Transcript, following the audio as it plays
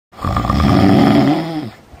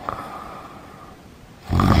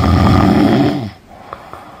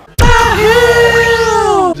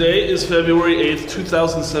is February 8th,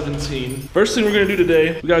 2017. First thing we're gonna do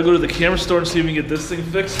today, we gotta go to the camera store and see if we can get this thing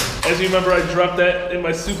fixed. As you remember, I dropped that in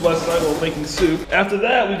my soup last night while making soup. After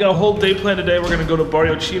that, we got a whole day planned today. We're gonna go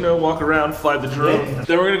to Chino, walk around, fly the drone.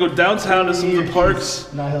 Then we're gonna go downtown to some of the parks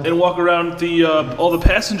and walk around the all the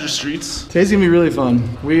passenger streets. Today's gonna be really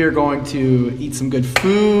fun. We are going to eat some good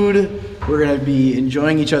food. We're gonna be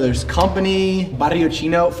enjoying each other's company.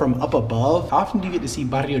 Chino from up above. How often do you get to see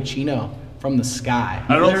Chino from the sky?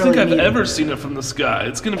 I don't think I've ever seen it from the sky.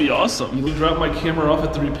 It's gonna be awesome. We dropped my camera off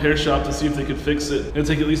at the repair shop to see if they could fix it. It's gonna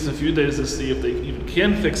take at least a few days to see if they even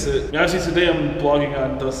can fix it. Actually, today I'm vlogging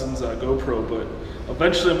on Dustin's GoPro, but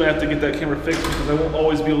eventually I'm gonna have to get that camera fixed because I won't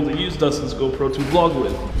always be able to use Dustin's GoPro to vlog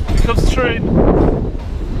with. Here comes the train.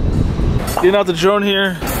 Getting out the drone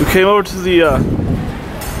here. We came over to the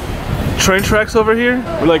train tracks over here.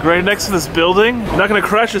 We're like right next to this building. We're not gonna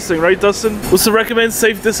crash this thing, right, Dustin? What's the recommended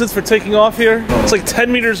safe distance for taking off here? It's like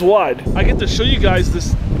 10 meters wide. I get to show you guys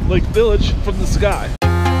this like village from the sky.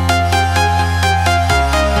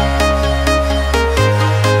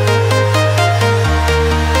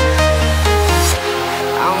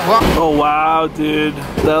 Oh wow, dude,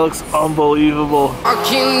 that looks unbelievable.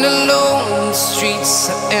 Walking alone, the streets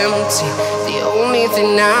are empty. The only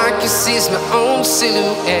thing I can see is my own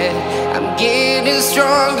silhouette. I'm getting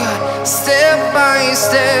stronger, step by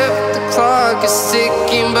step. The clock is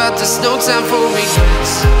ticking, but there's no time for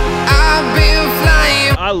regrets. I've been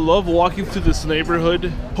flying. I love walking through this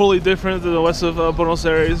neighborhood. Totally different than the west of Buenos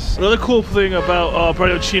Aires. Another cool thing about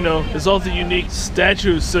Chino is all the unique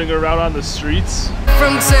statues sitting around on the streets.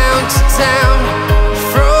 From town to town,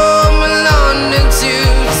 from London to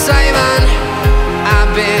Taiwan,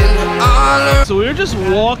 I've been all around. So we were just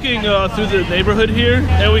walking through the neighborhood here,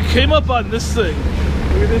 and we came up on this thing.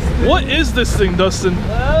 Look at this thing. What is this thing, Dustin?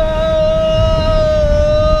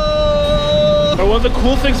 One of the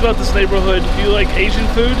cool things about this neighborhood, if you like Asian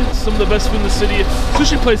food, some of the best food in the city,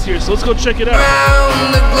 sushi place here, so let's go check it out.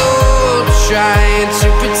 Around the globe, trying to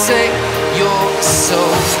protect your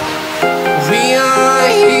soul. We are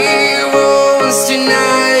heroes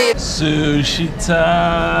tonight. Sushi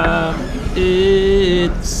time.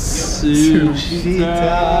 It's sushi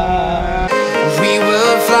time. We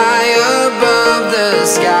will fly above the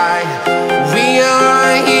sky. We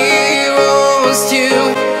are heroes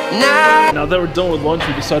tonight. Now that we're done with lunch,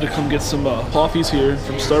 we decided to come get some coffees here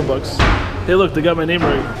from Starbucks. Hey look, they got my name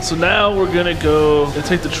right. So now we're gonna go and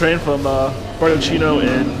take the train from Chino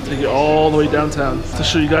and take it all the way downtown to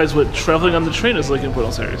show you guys what traveling on the train is like in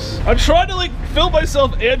Buenos Aires. I'm trying to like film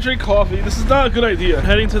myself and drink coffee. This is not a good idea.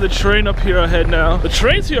 Heading to the train up here ahead now. The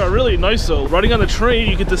trains here are really nice though. Riding on the train,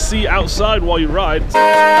 you get to see outside while you ride.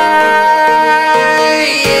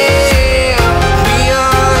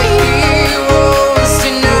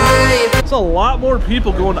 There's a lot more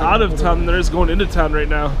people going out of town than there is going into town right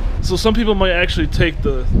now. So some people might actually take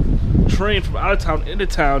the train from out of town into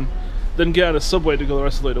town, then get on a subway to go the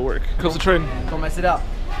rest of the way to work. Here comes the train. Don't mess it up.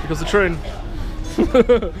 Here comes the train.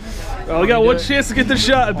 I got one chance to get the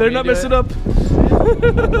shot. I better not mess it up.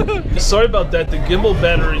 Sorry about that. The gimbal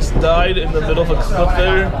batteries died in the middle of a cliff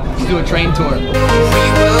there. Let's do a train tour. We will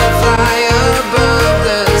fly above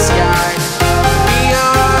the sky. We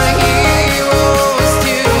are heroes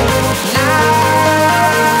tonight.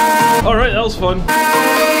 All right, that was fun.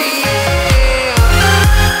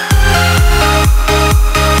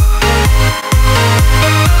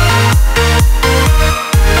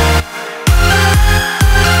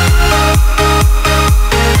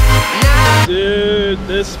 Dude,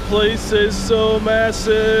 this place is so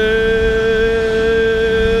massive.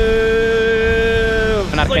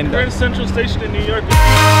 It's like Grand Central Station in New York.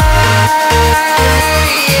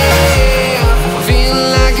 Feel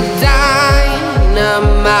like a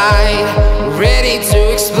dynamite, ready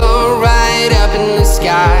to explode right up in the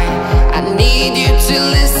sky. I need you to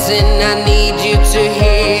listen, I need you to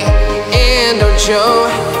hear, and don't show.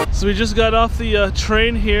 So we just got off the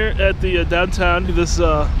train here at the downtown. This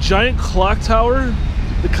giant clock tower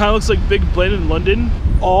that kind of looks like Big Ben in London.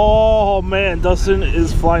 Oh man, Dustin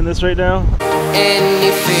is flying this right now.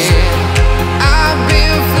 Any fear? I've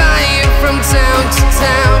been flying from town to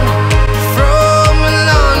town, from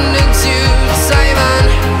London to Taiwan.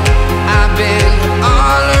 I've been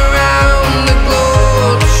all around the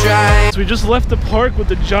globe trying. So we just left the park with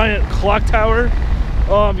the giant clock tower.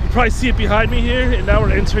 You can probably see it behind me here, and now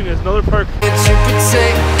we're entering another park. To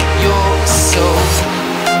protect your soul.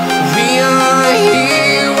 We are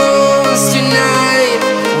heroes tonight.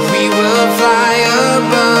 We will fly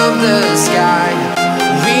above the sky.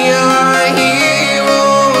 We are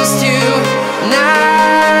heroes tonight.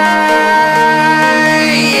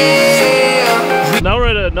 Yeah. Now we're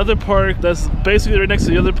at another park that's basically right next to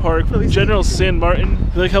the other park, General San Martin.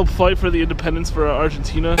 They like helped fight for the independence for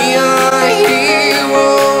Argentina. We are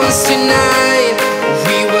heroes tonight.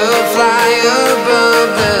 We will fly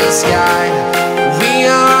above the sky. We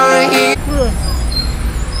are heroes.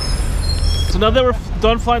 So now that we're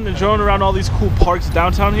done flying the drone around all these cool parks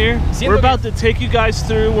downtown here, we're about to take you guys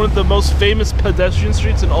through one of the most famous pedestrian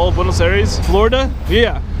streets in all of Buenos Aires. Florida?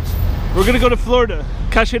 Yeah. We're gonna go to Florida.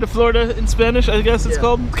 Calle de Florida in Spanish, I guess it's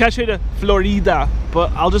called. Calle de Florida.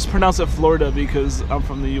 But I'll just pronounce it Florida because I'm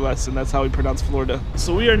from the US and that's how we pronounce Florida.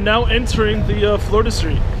 So we are now entering the Florida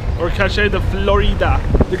street, or Calle de Florida.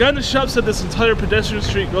 The guy in the shop said this entire pedestrian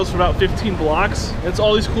street goes for about 15 blocks. It's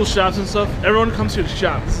all these cool shops and stuff. Everyone comes here to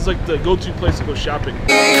shop. This is like the go-to place to go shopping.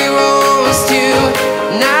 Heroes tonight.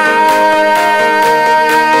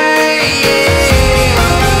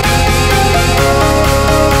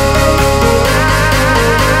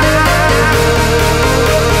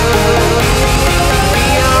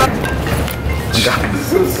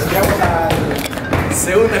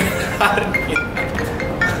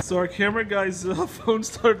 So our camera guy's phone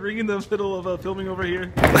started ringing in the middle of filming over here.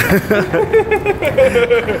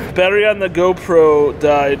 Battery on the GoPro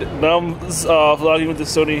died. Now I'm vlogging with the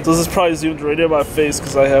Sony. So this is probably zoomed right in my face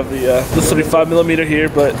because I have the 35mm here.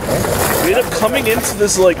 But we ended up coming into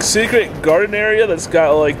this like secret garden area that's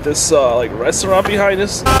got like this like restaurant behind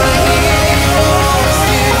us.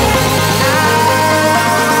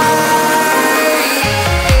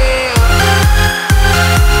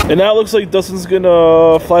 And now it looks like Dustin's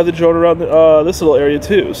gonna fly the drone around this little area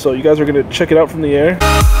too. So you guys are gonna check it out from the air.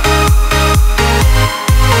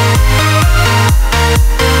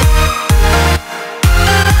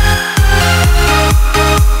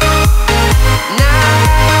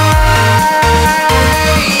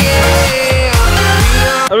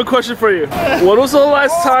 I have a question for you. When was the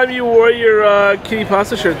last time you wore your Kitty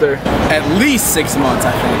Pasta shirt there? At least 6 months,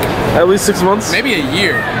 I think. At least 6 months? Maybe a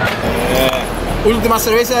year. Última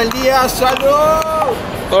cerveza del día, salud!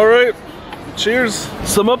 Alright, cheers.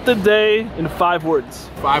 Sum up the day in 5 words.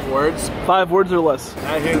 5 words? 5 words or less.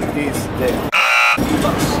 I hate this day.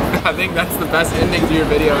 I think that's the best ending to your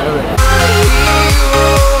video ever.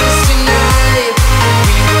 Heroes tonight.